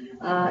move-in.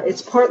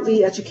 It's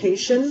partly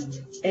education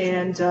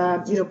and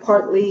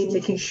partly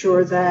making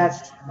sure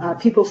that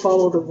people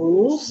follow the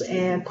rules,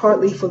 and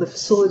partly for the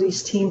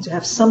facilities team to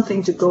have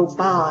something to go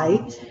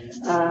by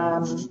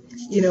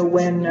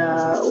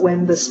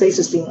when the space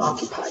is being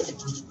occupied.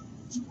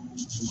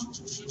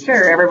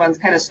 Sure, everyone's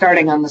kind of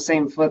starting on the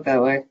same foot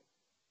that way.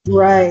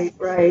 Right.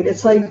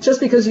 It's like just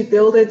because you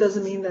build it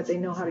doesn't mean that they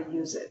know how to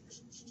use it.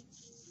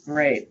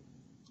 Right.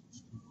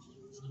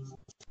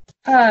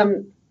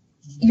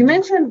 You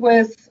mentioned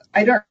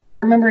I don't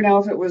remember now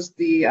if it was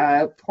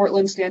the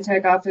Portland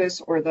Stantec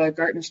office or the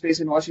Gartner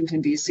space in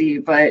Washington, D.C.,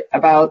 but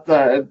about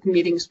the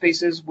meeting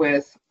spaces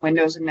with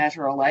windows and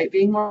natural light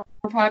being more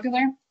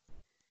popular.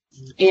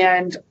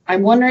 And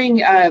I'm wondering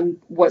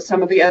what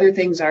some of the other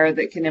things are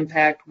that can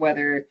impact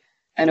whether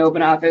an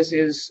open office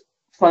is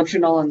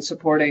functional and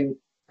supporting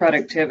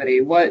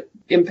productivity. What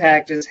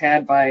impact is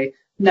had by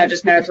not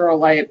just natural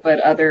light, but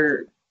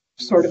other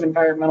sort of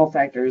environmental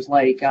factors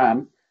like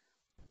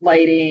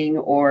lighting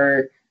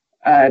or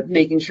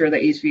making sure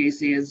that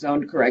HVAC is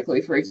zoned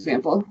correctly, for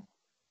example?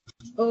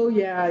 Oh,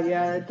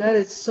 yeah, that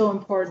is so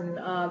important.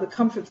 The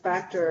comfort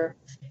factor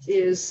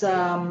is,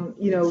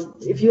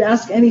 if you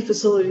ask any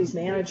facilities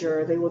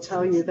manager, they will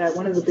tell you that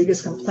one of the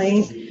biggest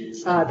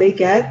complaints they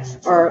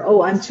get are,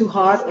 oh, I'm too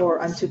hot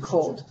or I'm too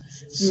cold.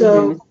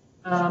 So,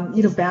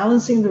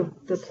 balancing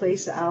the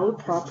place out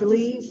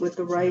properly with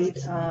the right,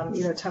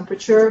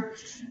 temperature,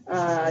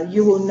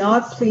 you will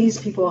not please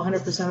people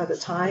 100% of the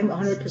time,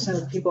 100% of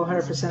the people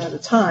 100% of the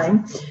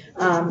time,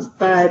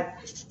 but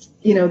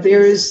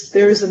there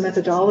is a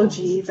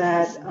methodology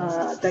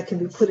that can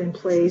be put in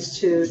place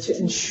to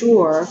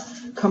ensure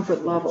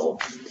comfort level.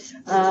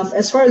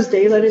 As far as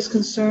daylight is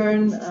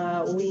concerned,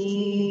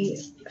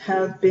 we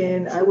have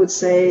been, I would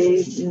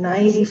say,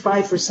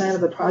 95%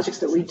 of the projects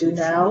that we do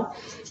now,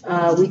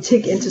 we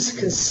take into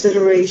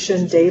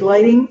consideration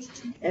daylighting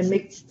and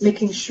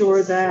making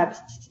sure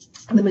that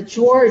the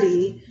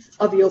majority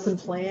of the open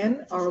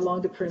plan are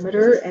along the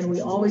perimeter, and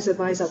we always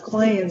advise our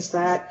clients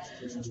that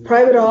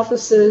private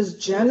offices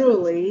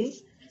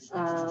generally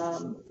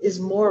is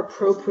more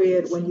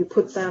appropriate when you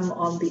put them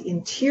on the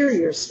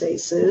interior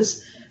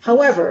spaces.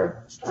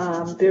 However,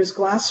 there's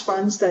glass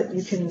fronts that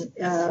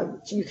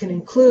you can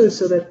include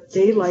so that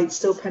daylight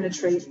still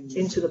penetrate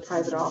into the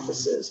private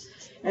offices.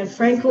 And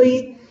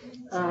frankly,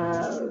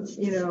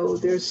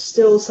 there's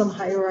still some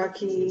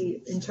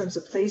hierarchy in terms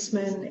of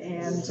placement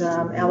and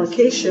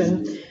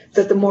allocation,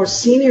 that the more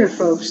senior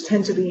folks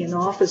tend to be in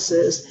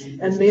offices,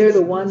 and they're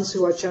the ones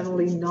who are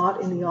generally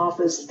not in the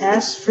office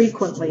as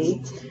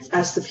frequently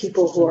as the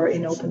people who are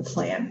in open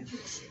plan.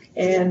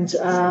 And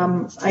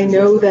I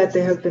know that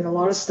there have been a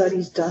lot of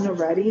studies done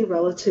already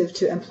relative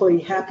to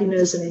employee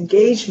happiness and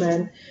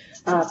engagement,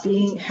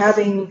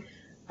 having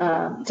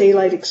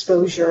daylight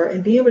exposure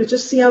and being able to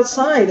just see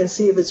outside and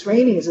see if it's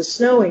raining, is it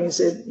snowing, is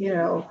it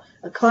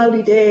a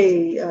cloudy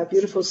day, a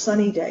beautiful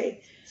sunny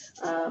day.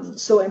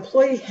 So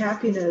employee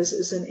happiness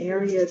is an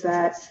area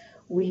that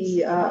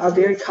we are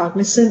very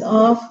cognizant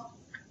of.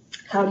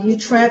 How do you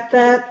track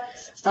that?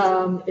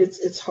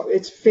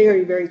 It's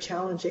very, very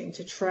challenging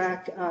to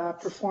track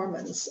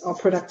performance or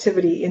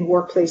productivity in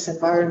workplace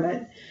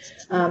environment.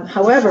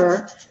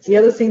 However, the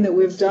other thing that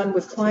we've done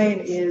with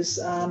client is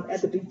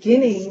at the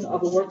beginning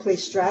of a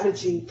workplace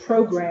strategy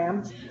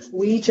program,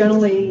 we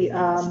generally,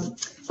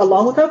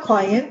 along with our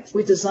client,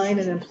 we design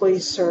an employee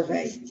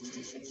survey.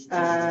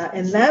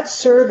 And that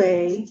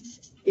survey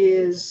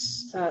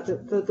is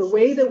the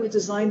way that we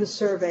design the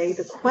survey,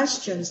 the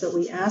questions that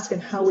we ask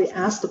and how we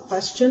ask the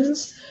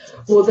questions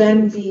will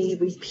then be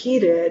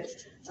repeated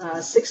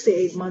 6 to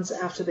 8 months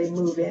after they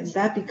move in.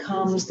 That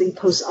becomes the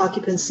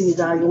post-occupancy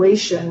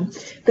evaluation.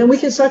 Then we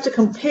can start to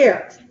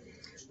compare,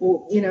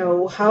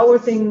 how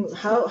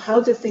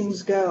did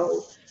things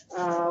go?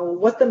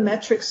 What the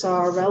metrics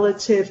are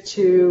relative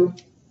to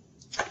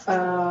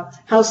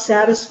how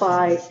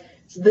satisfied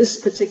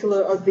this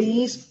particular or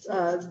these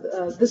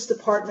this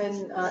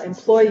department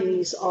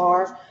employees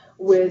are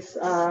with,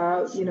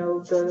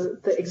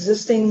 the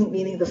existing,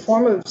 meaning the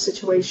former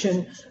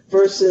situation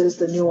versus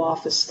the new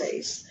office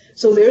space.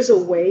 So there's a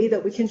way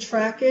that we can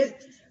track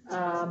it.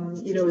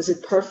 Is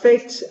it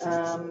perfect?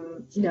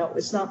 No,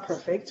 it's not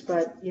perfect,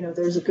 but,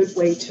 there's a good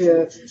way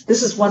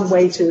this is one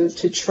way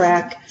to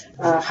track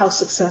how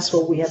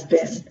successful we have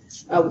been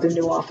with the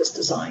new office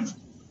design.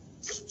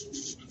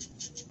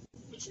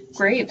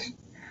 Great.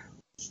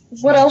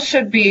 What else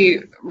should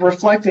be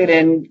reflected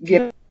in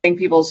getting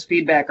people's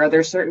feedback? Are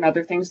there certain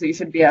other things that you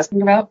should be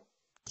asking about?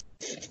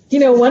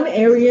 One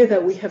area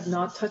that we have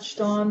not touched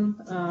on,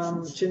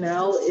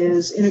 Janelle,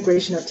 is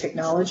integration of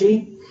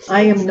technology.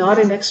 I am not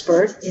an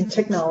expert in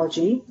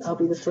technology, I'll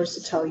be the first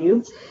to tell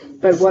you,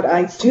 but what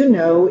I do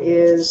know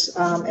is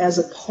as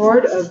a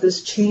part of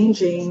this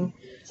changing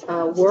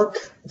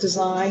work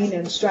design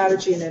and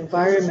strategy and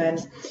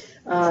environment,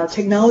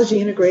 technology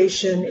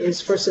integration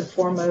is first and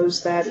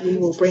foremost that we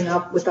will bring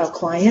up with our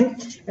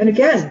client. And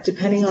again,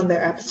 depending on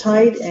their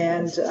appetite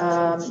and,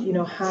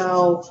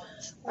 how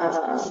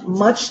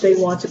much they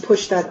want to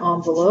push that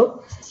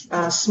envelope.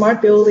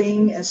 Smart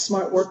building and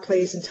smart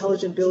workplace,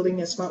 intelligent building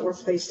and smart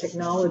workplace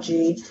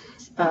technology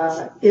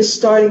is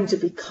starting to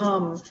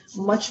become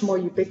much more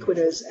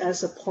ubiquitous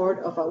as a part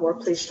of our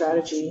workplace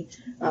strategy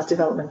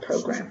development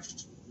program.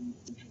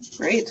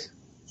 Great.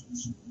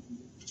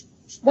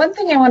 One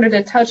thing I wanted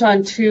to touch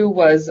on too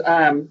was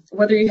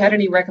whether you had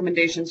any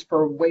recommendations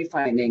for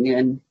wayfinding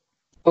in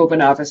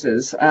open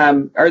offices.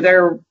 Are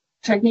there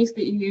techniques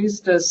that you use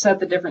to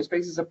set the different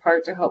spaces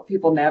apart to help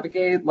people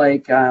navigate,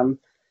 like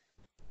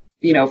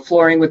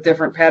flooring with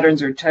different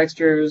patterns or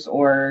textures,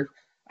 or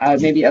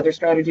maybe other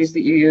strategies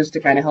that you use to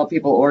kind of help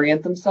people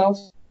orient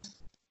themselves?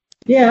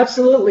 Yeah,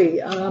 absolutely.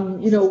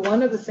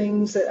 One of the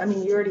things that,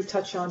 you already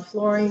touched on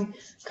flooring,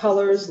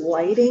 colors,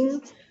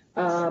 lighting,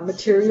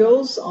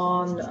 materials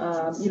on,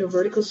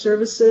 vertical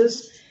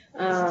surfaces.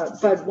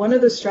 But one of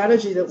the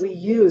strategies that we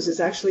use is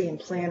actually in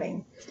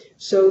planning,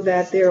 so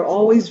that there are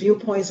always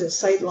viewpoints and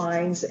sight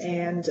lines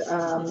and,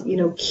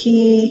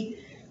 key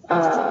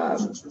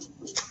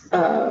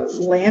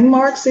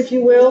landmarks, if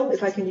you will,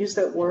 if I can use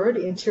that word,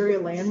 interior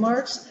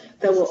landmarks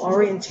that will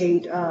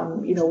orientate,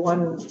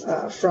 one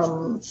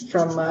from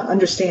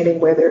understanding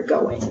where they're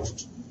going.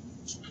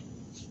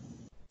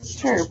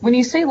 Sure. When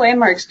you say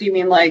landmarks, do you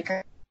mean like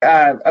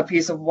a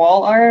piece of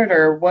wall art,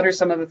 or what are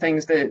some of the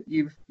things that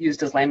you've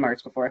used as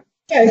landmarks before?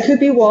 Yeah, it could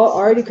be wall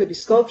art, it could be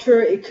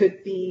sculpture, it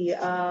could be,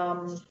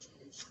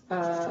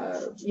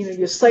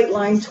 your sight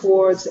line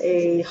towards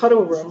a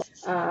huddle room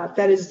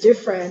that is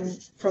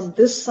different from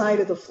this side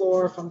of the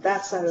floor, from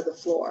that side of the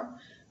floor,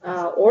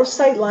 or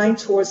sight line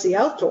towards the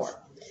outdoor.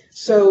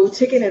 So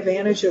taking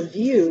advantage of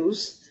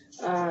views,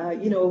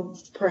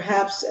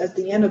 perhaps at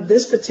the end of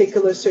this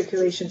particular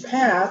circulation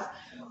path,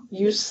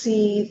 you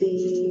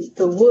see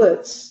the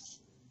woods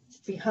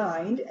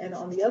behind, and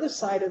on the other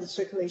side of the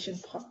circulation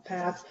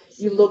path,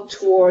 you look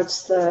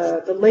towards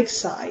the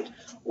lakeside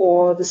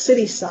or the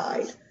city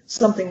side,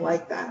 something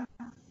like that.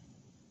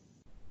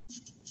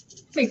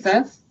 Makes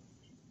sense.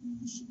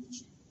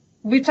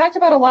 We've talked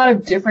about a lot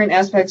of different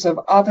aspects of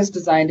office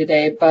design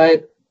today,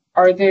 but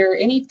are there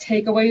any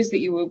takeaways that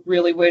you would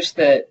really wish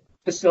that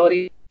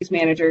facilities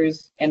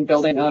managers and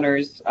building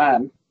owners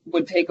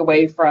would take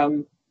away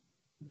from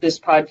this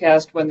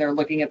podcast when they're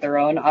looking at their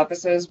own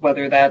offices,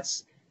 whether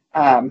that's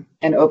an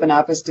open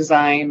office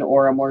design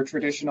or a more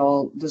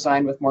traditional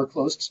design with more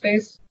closed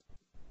space?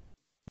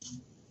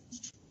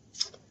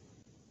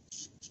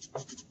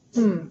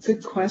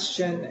 Good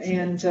question.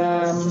 And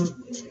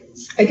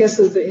I guess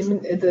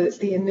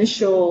the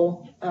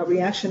initial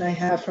reaction I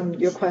have from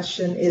your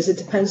question is it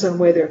depends on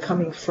where they're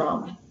coming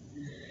from.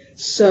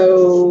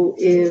 So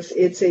if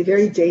it's a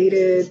very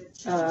dated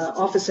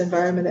office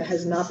environment that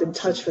has not been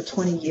touched for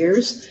 20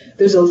 years,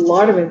 there's a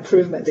lot of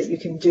improvement that you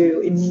can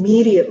do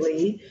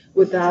immediately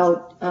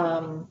without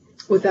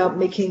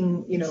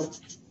making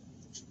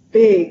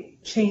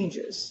big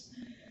changes.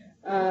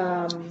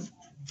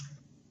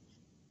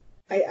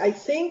 I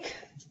think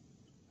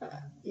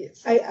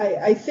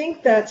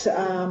that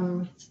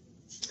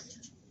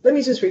let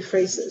me just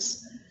rephrase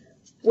this.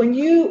 When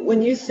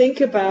you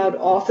think about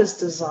office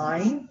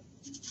design,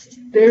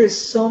 there is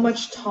so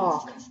much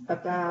talk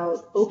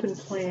about open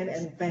plan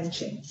and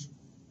benching.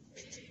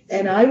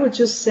 And I would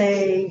just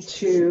say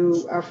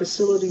to our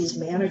facilities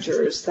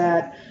managers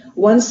that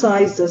one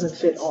size doesn't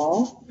fit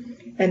all,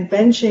 and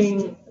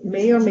benching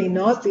may or may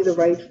not be the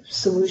right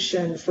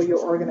solution for your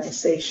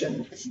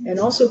organization. And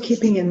also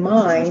keeping in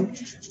mind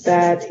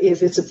that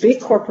if it's a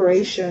big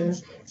corporation,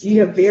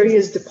 you have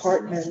various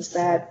departments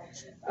that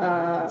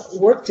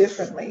work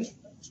differently.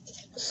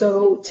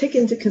 So take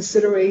into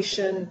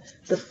consideration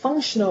the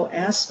functional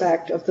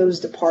aspect of those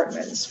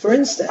departments. For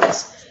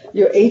instance,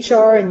 your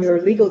HR and your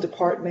legal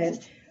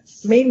department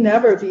may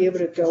never be able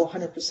to go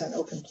 100%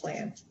 open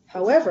plan.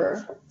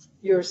 However,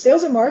 your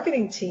sales and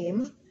marketing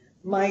team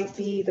might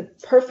be the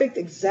perfect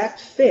exact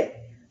fit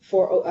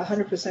for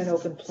 100%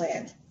 open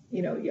plan.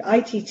 Your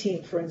IT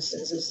team, for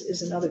instance,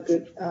 is another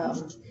good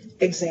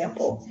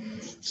example.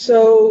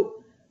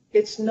 So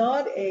it's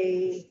not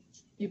a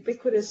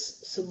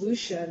ubiquitous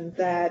solution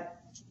that,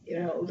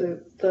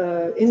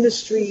 the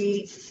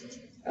industry,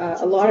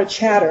 a lot of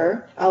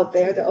chatter out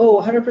there that,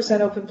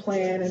 100% open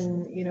plan,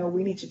 and,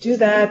 we need to do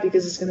that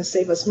because it's going to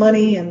save us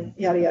money and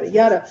yada, yada,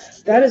 yada.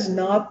 That is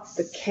not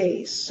the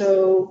case.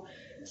 So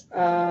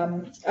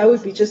I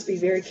would just be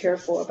very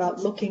careful about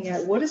looking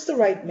at what is the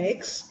right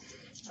mix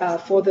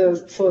for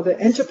the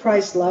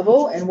enterprise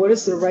level and what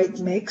is the right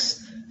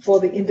mix for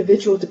the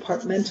individual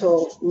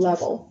departmental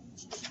level.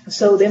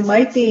 So there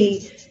might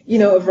be,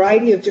 a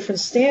variety of different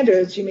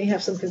standards. You may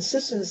have some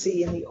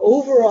consistency in the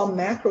overall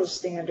macro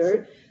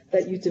standard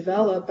that you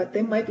develop, but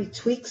there might be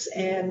tweaks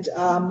and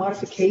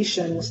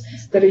modifications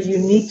that are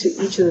unique to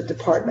each of the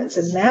departments,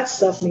 and that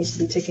stuff needs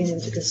to be taken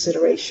into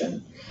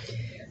consideration.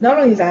 Not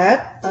only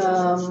that,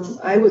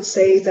 I would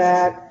say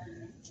that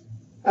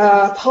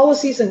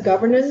policies and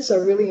governance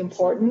are a really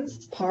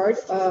important part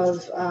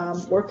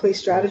of workplace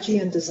strategy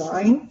and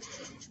design.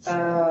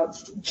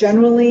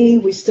 Generally,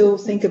 we still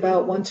think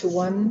about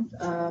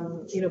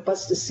 1-to-1,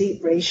 butts to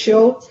seat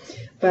ratio,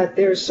 but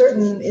there are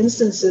certain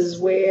instances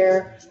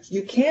where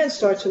you can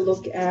start to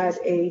look at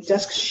a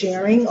desk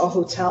sharing or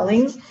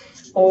hoteling,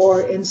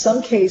 or in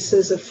some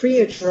cases a free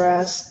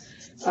address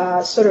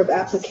sort of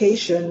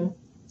application,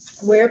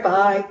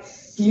 whereby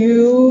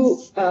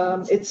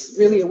it's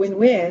really a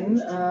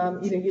win-win.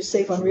 You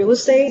save on real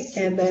estate,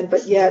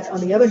 but yet on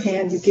the other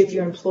hand, you give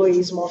your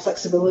employees more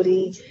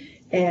flexibility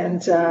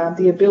and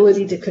the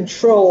ability to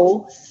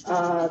control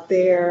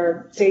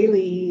their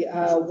daily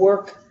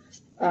work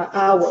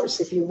hours,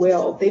 if you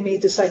will. They may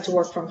decide to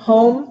work from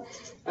home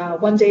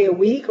 1 day a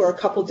week or a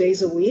couple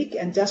days a week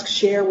and desk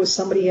share with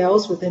somebody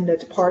else within the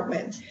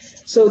department.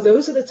 So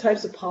those are the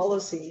types of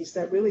policies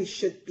that really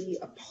should be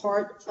a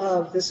part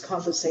of this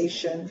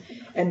conversation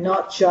and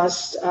not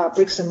just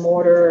bricks and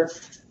mortar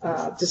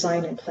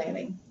design and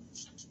planning.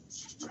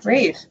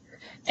 Great.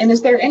 And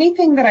is there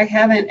anything that I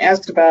haven't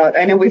asked about?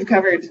 I know we've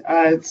covered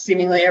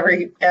seemingly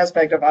every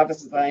aspect of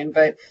office design,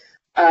 but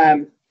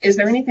is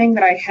there anything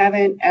that I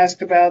haven't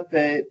asked about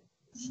that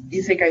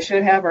you think I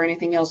should have, or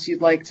anything else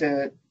you'd like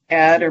to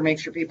add or make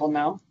sure people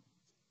know?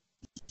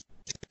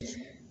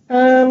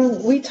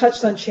 We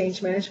touched on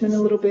change management a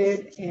little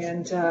bit,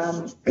 and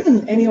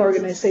any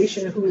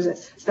organization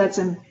that's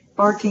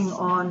embarking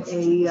on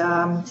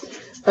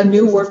a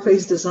new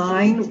workplace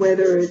design,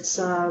 whether it's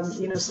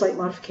slight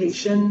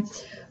modification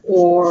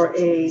or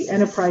a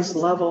enterprise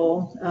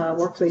level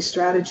workplace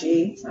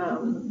strategy,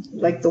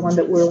 like the one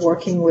that we're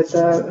working with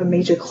a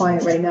major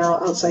client right now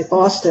outside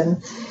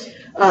Boston.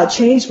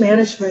 Change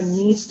management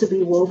needs to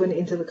be woven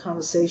into the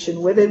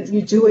conversation, whether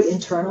you do it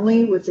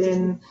internally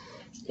within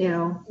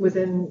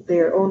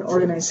their own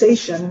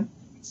organization,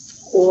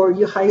 or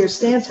you hire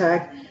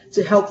Stantec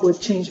to help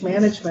with change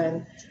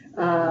management.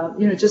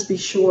 Just be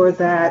sure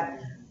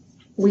that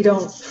we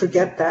don't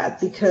forget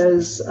that,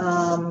 because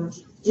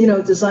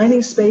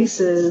designing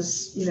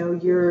spaces,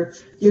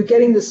 you're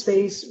getting the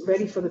space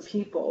ready for the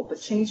people, but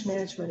change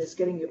management is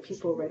getting your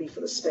people ready for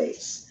the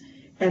space,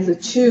 and the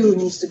two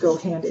needs to go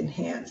hand in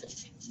hand.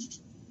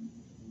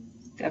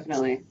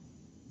 Definitely.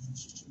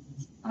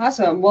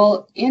 Awesome.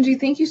 Well, Angie,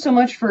 thank you so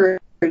much for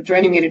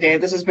joining me today.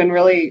 This has been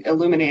really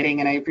illuminating,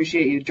 and I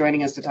appreciate you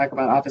joining us to talk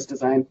about office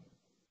design.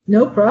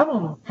 No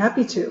problem.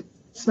 Happy to.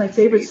 It's my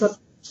favorite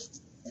subject.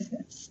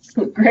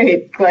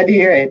 Great. Glad to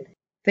hear it.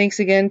 Thanks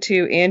again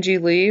to Angie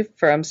Lee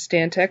from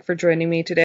Stantec for joining me today.